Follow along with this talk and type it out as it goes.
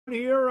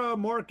Here,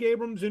 Mark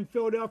Abrams in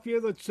Philadelphia.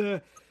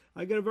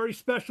 I got a very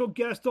special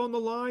guest on the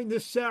line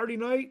this Saturday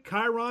night.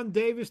 Kyrone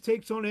Davis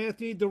takes on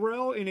Anthony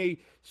Durrell in a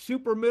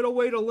super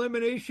middleweight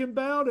elimination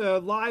bout,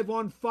 live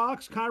on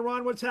Fox.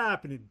 Kyrone, what's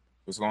happening?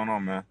 What's going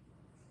on, man?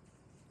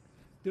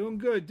 Doing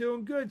good,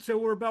 doing good. So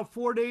we're about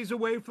 4 days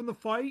away from the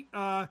fight.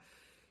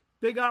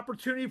 Big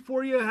opportunity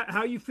for you.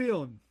 How you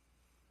feeling?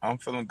 I'm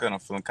feeling good. I'm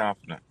feeling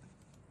confident.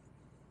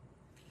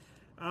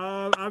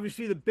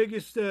 Obviously,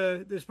 this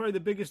is probably the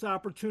biggest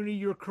opportunity of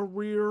your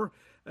career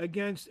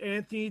against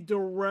Anthony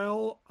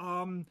Durrell.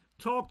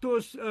 Talk to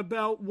us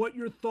about what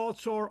your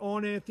thoughts are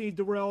on Anthony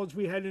Durrell as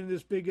we head into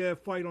this big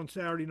fight on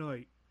Saturday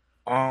night.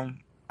 I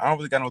don't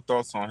really got no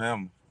thoughts on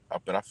him,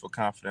 but I feel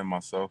confident in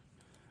myself.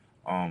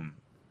 Um,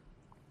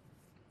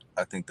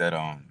 I think that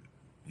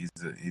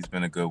he's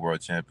been a good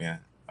world champion.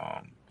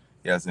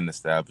 He has an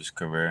established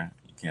career.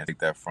 You can't take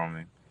that from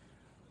him.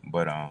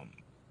 But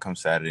come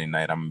Saturday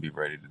night, I'm gonna be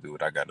ready to do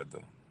what I gotta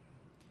do.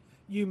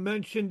 You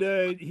mentioned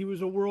he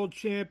was a world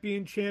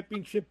champion,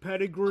 championship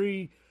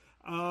pedigree.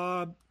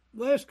 Uh,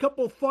 Last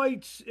couple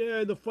fights,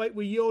 the fight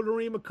with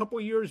Yildirim a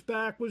couple years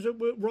back was a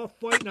rough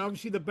fight, and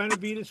obviously the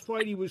Benavides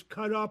fight, he was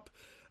cut up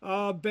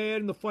bad,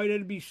 and the fight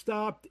had to be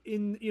stopped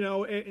in,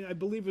 I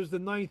believe it was the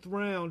ninth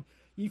round.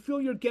 You feel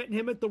you're getting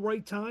him at the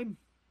right time?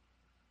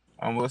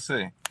 We'll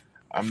see.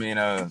 I mean,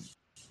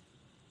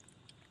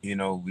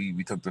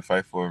 we took the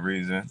fight for a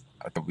reason.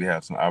 I think we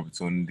have some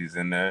opportunities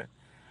in there.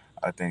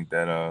 I think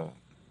that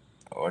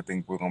I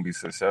think we're gonna be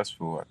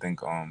successful. I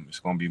think it's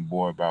gonna be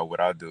more about what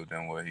I do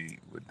than what he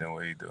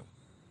do.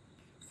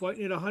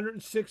 Fighting at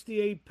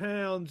 168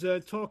 pounds.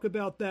 Talk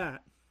about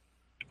that.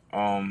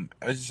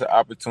 It's just an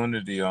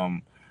opportunity.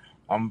 I'm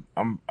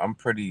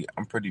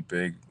pretty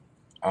big.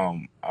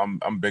 I'm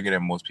bigger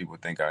than most people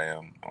think I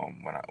am.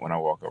 When I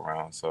walk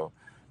around, so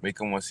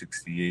making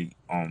 168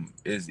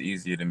 is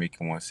easier than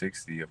making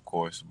 160, of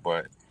course,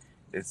 but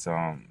it's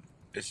um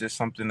it's just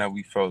something that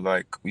we felt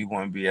like we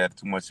wouldn't be at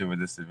too much of a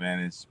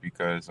disadvantage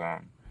because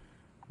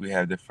we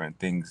have different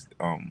things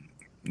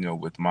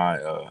with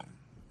my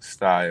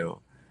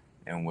style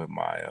and with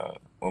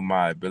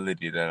my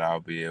ability that I'll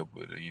be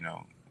able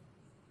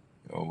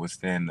to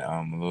withstand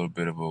a little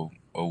bit of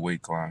a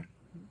weight climb.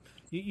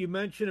 You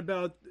mentioned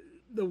about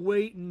the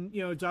weight, and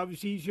it's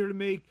obviously easier to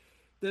make.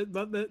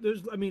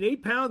 There's, I mean,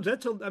 8 pounds.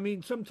 I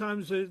mean,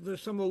 sometimes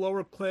there's some of the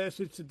lower class.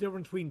 It's the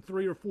difference between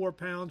 3 or 4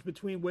 pounds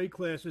between weight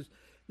classes.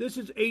 This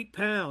is 8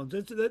 pounds.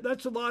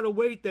 That's a lot of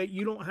weight that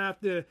you don't have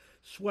to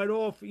sweat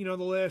off. The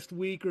last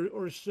week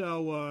or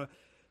so.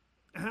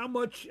 How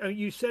much?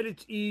 You said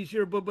it's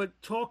easier,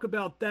 but talk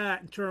about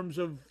that in terms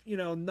of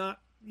not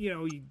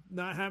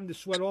having to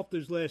sweat off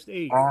those last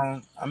eight.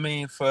 I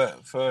mean, for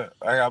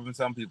like I've been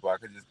telling people, I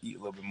could just eat a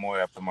little bit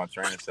more after my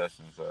training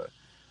sessions.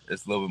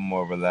 It's a little bit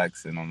more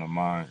relaxing on the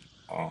mind.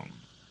 Um,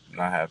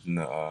 Not having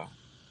to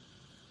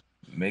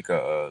make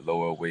a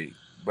lower weight.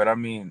 But I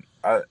mean,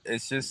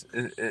 it's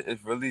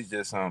really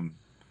just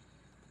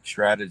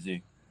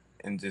strategy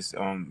and just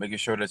making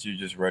sure that you're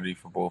just ready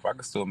for both. I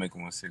can still make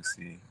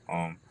 160.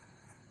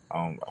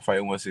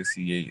 Fighting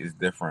 168 is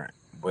different,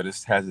 but it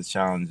has its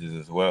challenges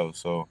as well.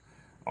 So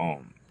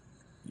um,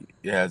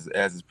 it has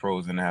its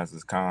pros and it has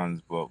its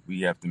cons, but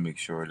we have to make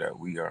sure that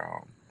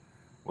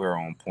we're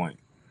on point.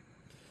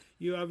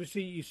 You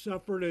obviously you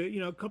suffered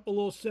a couple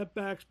little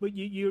setbacks, but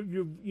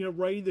you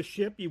righted the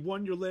ship. You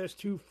won your last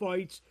two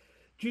fights.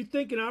 Do you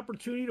think an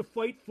opportunity to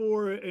fight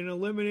for an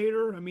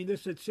eliminator? I mean,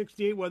 this at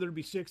 68, whether it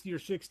be 60 or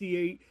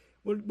 68,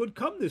 would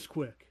come this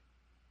quick.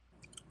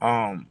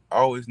 I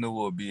always knew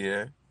we'll be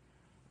here.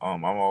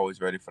 I'm always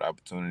ready for the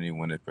opportunity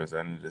when it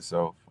presented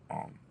itself.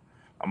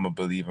 I'm a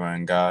believer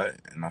in God,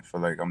 and I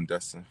feel like I'm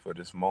destined for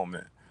this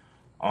moment.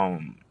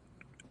 Um,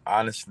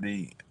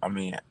 Honestly, I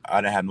mean,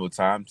 I didn't have no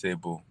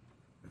timetable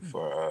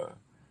for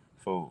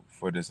for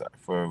this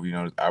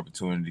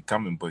opportunity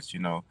coming, but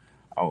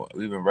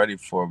we've been ready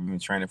for it. We've been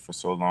training for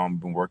so long.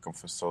 We've been working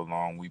for so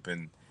long. We've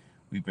been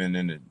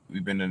in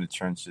the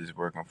trenches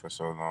working for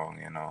so long,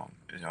 and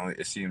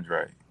it seems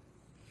right.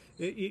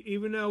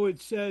 Even though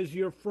it says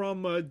you're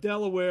from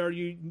Delaware,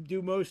 you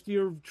do most of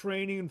your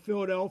training in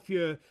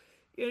Philadelphia,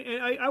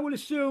 and I would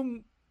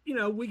assume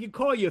we could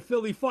call you a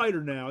Philly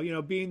fighter now.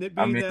 I Being mean,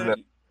 that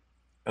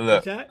look,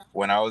 what's that?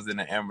 when I was in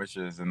the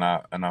amateurs and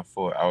I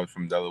fought, I was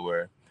from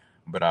Delaware,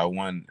 but I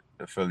won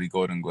the Philly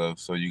Golden Glove.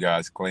 So you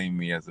guys claim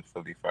me as a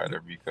Philly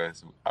fighter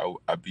because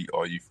I beat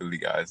all you Philly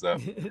guys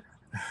up.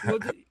 Well,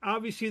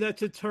 obviously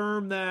that's a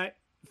term that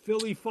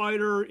Philly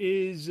fighter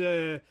is.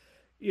 I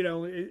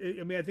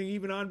mean, I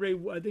think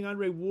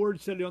Andre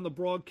Ward said it on the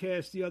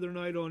broadcast the other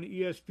night on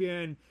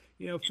ESPN.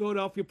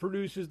 Philadelphia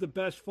produces the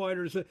best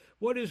fighters.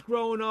 What is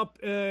growing up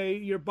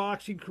your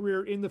boxing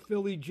career in the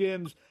Philly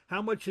gyms?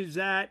 How much is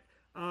that?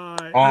 Now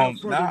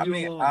Furthered I you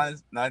mean, along.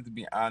 not to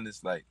be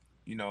honest, like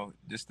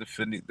just the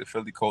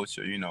Philly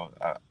culture.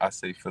 I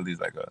say Philly's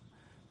like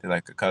they're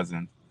like a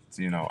cousin.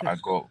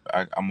 So,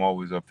 I'm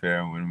always up here,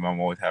 and I'm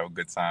always have a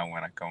good time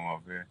when I come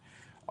up here.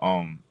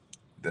 Um,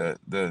 the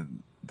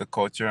the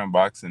culture in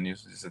boxing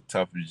is just a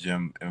tough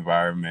gym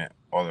environment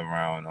all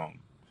around.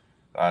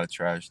 a lot of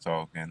trash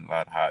talking, a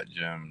lot of hot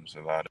gyms,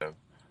 a lot of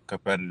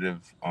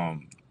competitive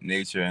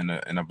nature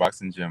in a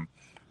boxing gym.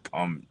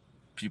 Um,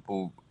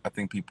 people, I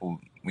think people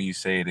when you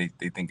say it,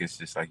 they think it's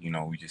just like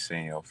we just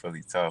saying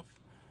Philly tough,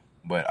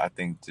 but I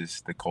think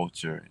just the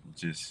culture,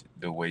 just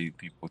the way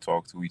people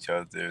talk to each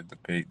other,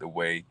 the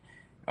way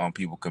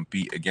people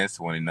compete against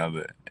one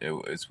another,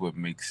 it's what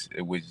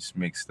just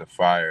makes the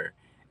fire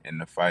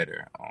and the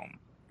fighter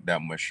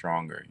that much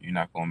stronger. You're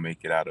not gonna make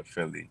it out of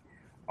Philly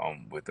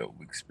with a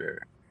weak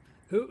spirit.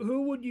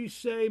 Who would you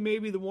say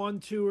maybe the one,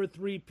 two, or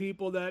three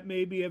people that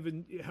maybe have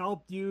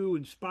helped you,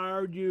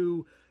 inspired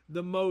you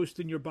the most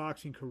in your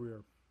boxing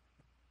career?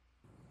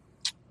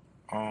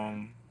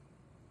 Um,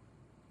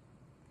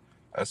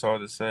 that's all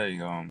to say.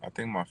 I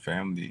think my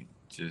family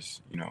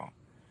just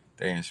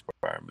they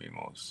inspire me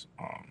most.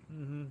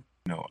 Hmm.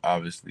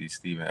 Obviously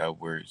Stephen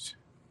Edwards,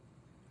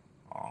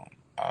 um,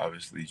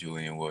 obviously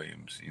Julian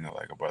Williams,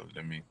 like a brother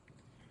to me.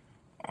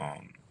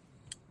 Um,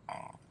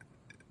 uh,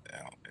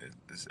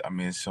 I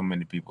mean, it's so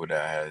many people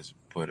that has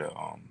put a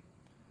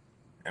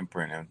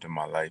imprint into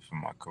my life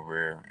and my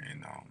career,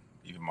 and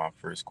even my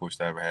first coach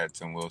that I ever had,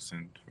 Tim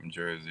Wilson from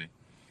Jersey.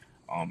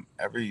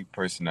 Every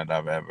person that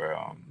I've ever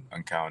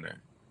encountered,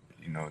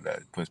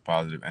 that puts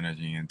positive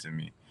energy into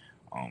me.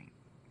 Um,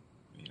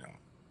 you know,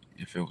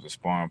 if it was a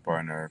sparring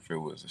partner, if it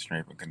was a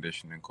strength and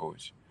conditioning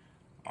coach,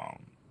 um,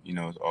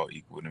 it's all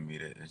equal to me.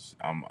 That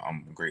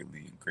I'm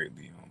greatly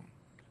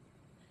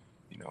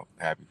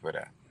happy for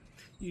that.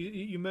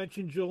 You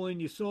mentioned Julian.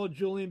 You saw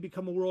Julian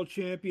become a world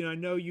champion. I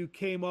know you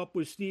came up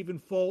with Stephen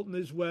Fulton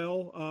as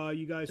well.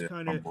 You guys Yeah,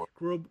 kind I'm of bored.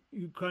 grew.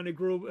 You kind of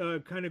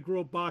grew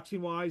up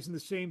boxing wise in the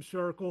same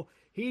circle.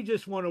 He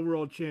just won a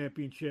world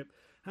championship.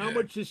 How Yeah.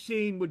 much is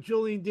seen what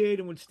Julian did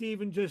and what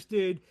Stephen just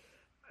did?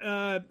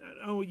 I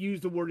don't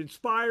use the word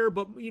inspire,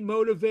 but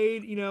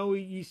motivate.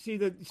 You see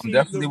that. See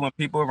Definitely the. when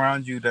people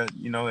around you that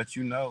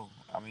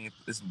I mean,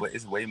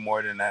 it's way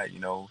more than that.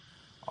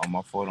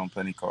 I fought on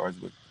plenty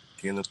cards with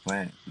Caleb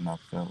Plant, and I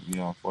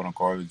fought on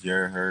cards with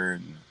Jared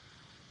Hurd,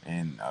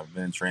 and I've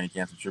been in training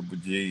camps with Triple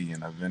G,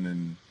 and I've been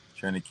in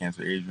training camps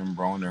with Adrian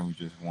Broner, who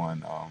just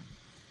won.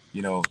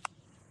 You know,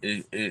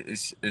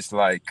 it's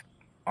like,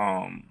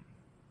 um,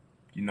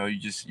 you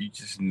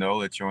just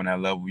know that you're on that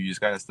level. You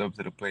just gotta step up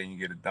to the plate and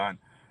get it done.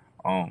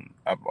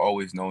 I've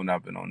always known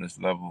I've been on this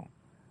level.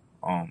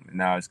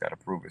 Now I just gotta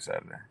prove it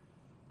Saturday.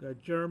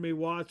 Got Jeremy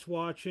Watts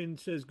watching.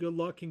 Says good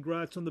luck.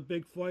 Congrats on the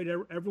big fight.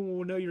 Everyone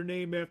will know your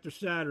name after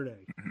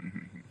Saturday.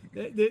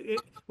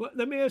 Well,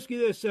 let me ask you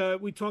this.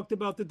 We talked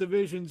about the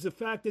divisions, the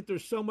fact that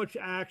there's so much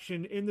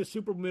action in the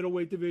super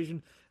middleweight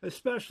division,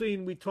 especially,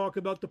 and we talk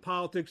about the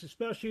politics,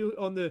 especially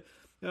on the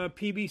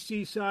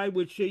PBC side,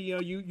 which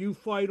you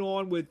fight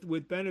on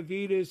with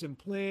Benavides and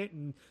Plant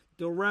and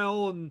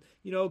Durrell and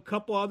a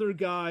couple other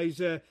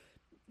guys.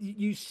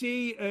 You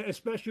see,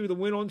 especially with the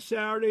win on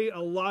Saturday, a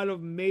lot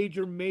of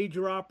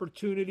major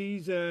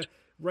opportunities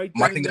right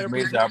I then and think it's there for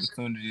major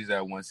opportunities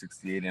at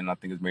 168, and I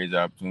think it's major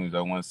opportunities at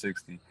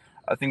 160.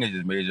 I think it's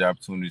just major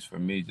opportunities for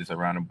me, just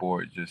around the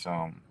board, just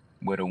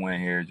with a win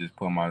here, just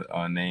putting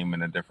my name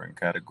in a different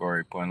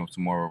category, putting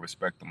some more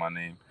respect to my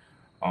name,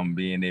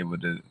 being able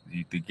to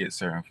get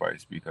certain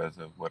fights because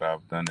of what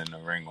I've done in the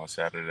ring on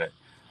Saturday.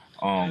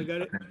 I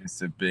got I it. think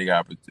it's a big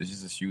It's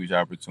just a huge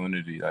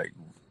opportunity. Like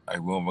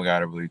we don't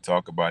gotta really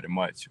talk about it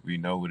much. We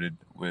know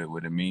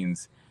what it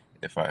means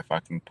if I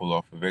can pull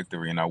off a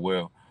victory, and I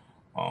will.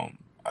 Um,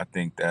 I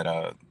think that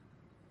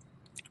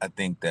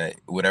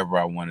whatever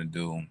I want to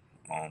do,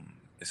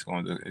 it's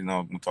going to I'm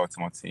gonna talk to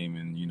my team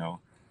and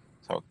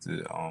talk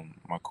to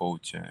my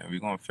coach, and we're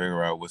gonna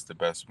figure out what's the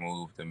best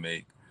move to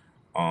make.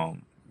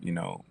 Um,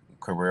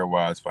 career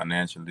wise,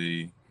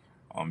 financially,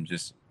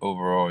 just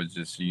overall,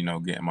 just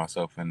getting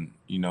myself and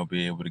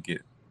be able to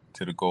get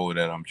to the goal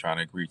that I'm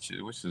trying to reach,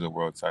 which is a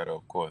world title,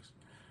 of course.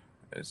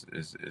 Is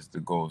the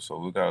goal. So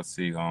we gotta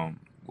see what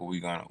we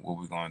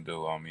gonna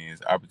do. I mean,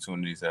 it's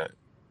opportunities that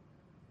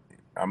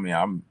I'm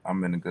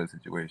in a good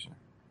situation.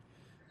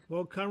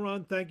 Well,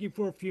 Kyrone, thank you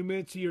for a few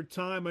minutes of your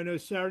time. I know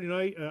Saturday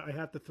night, I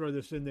have to throw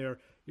this in there.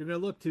 You're going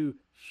to look to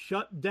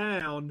shut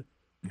down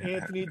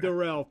Anthony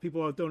Durrell.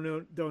 People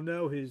don't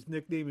know his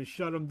nickname is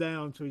Shut Him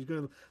Down, so he's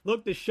going to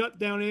look to shut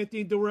down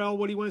Anthony Durrell.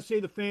 What do you want to say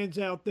to the fans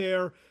out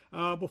there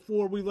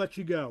before we let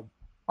you go?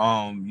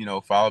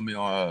 Follow me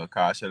on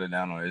Kyle Shut It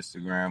Down on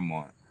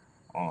Instagram,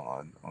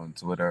 on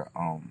Twitter.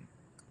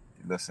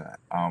 Listen,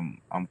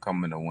 I'm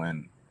coming to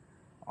win.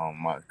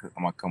 I'm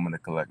not coming to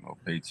collect no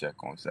paycheck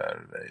on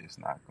Saturday. It's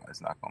not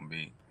gonna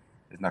be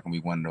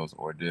one of those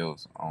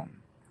ordeals.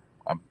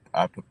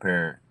 I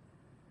prepared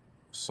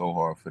so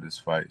hard for this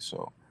fight,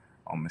 so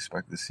I'm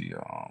expect to see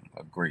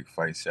a great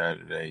fight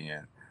Saturday,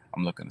 and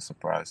I'm looking to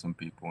surprise some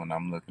people, and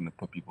I'm looking to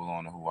put people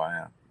on who I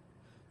am.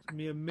 It's going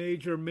to be a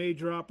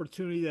major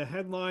opportunity. The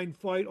headline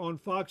fight on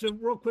Fox.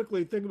 And real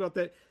quickly, think about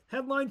that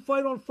headline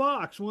fight on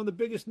Fox, one of the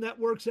biggest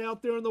networks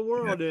out there in the Yeah.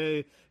 world.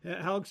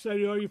 How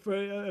excited are you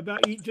for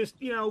about just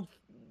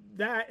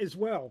that as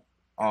well?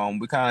 I'm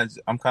kind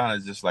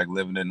of just like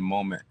living in the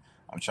moment.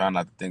 I'm trying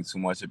not to think too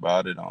much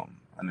about it.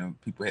 I know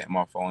people hitting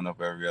my phone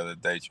up every other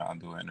day trying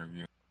to do an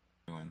interview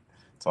and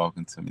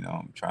talking to me.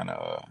 I'm trying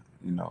to,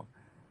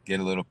 get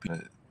a little piece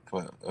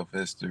of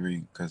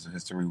history because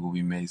history will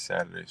be made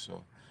Saturday.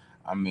 So,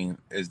 I mean,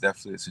 it's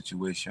definitely a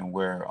situation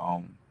where,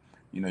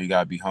 you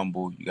gotta be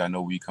humble. You gotta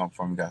know where you come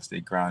from. You gotta stay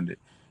grounded.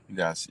 You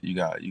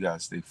gotta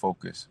stay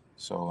focused.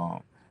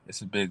 So,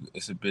 it's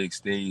a big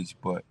stage,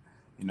 but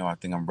I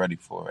think I'm ready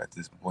for it at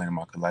this point in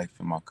my life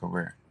and my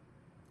career.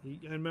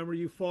 I remember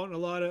you fought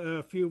in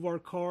a few of our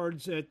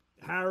cards at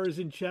Harris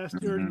and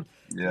Chester, Hmm. and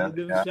Yeah,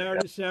 the yeah,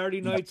 yeah. Saturday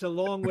You know, night's a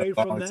long it's been way a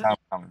from long that. time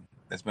coming.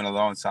 It's been a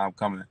long time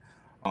coming.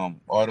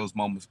 All those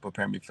moments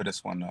prepare me for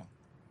this one, though.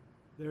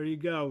 There you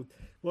go.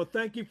 Well,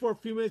 thank you for a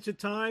few minutes of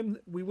time.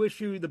 We wish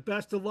you the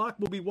best of luck.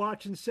 We'll be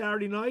watching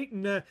Saturday night,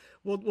 and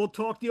we'll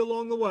talk to you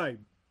along the way.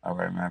 All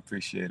right, man.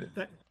 Appreciate it.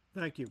 Th-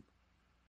 Thank you.